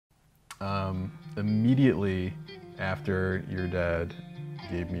Immediately after your dad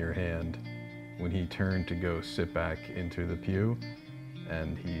gave me your hand, when he turned to go sit back into the pew,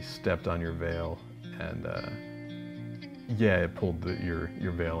 and he stepped on your veil, and yeah, it pulled your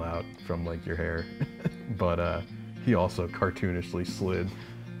veil out from like your hair, but he also cartoonishly slid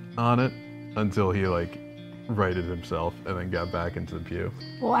on it until he like righted himself and then got back into the pew.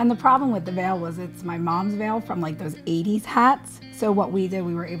 Well, and the problem with the veil was it's my mom's veil from like those 80s hats. So what we did,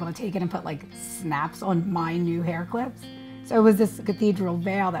 we were able to take it and put like snaps on my new hair clips. So it was this cathedral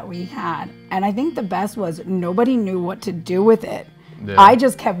veil that we had. And I think the best was nobody knew what to do with it. Yeah. I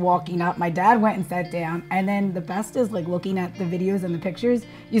just kept walking up. My dad went and sat down. And then the best is like looking at the videos and the pictures,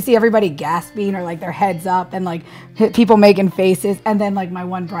 you see everybody gasping or like their heads up and like people making faces. And then like my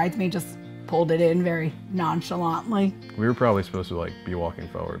one bridesmaid just pulled it in very nonchalantly. We were probably supposed to like be walking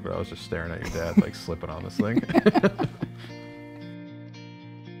forward, but I was just staring at your dad like slipping on this thing.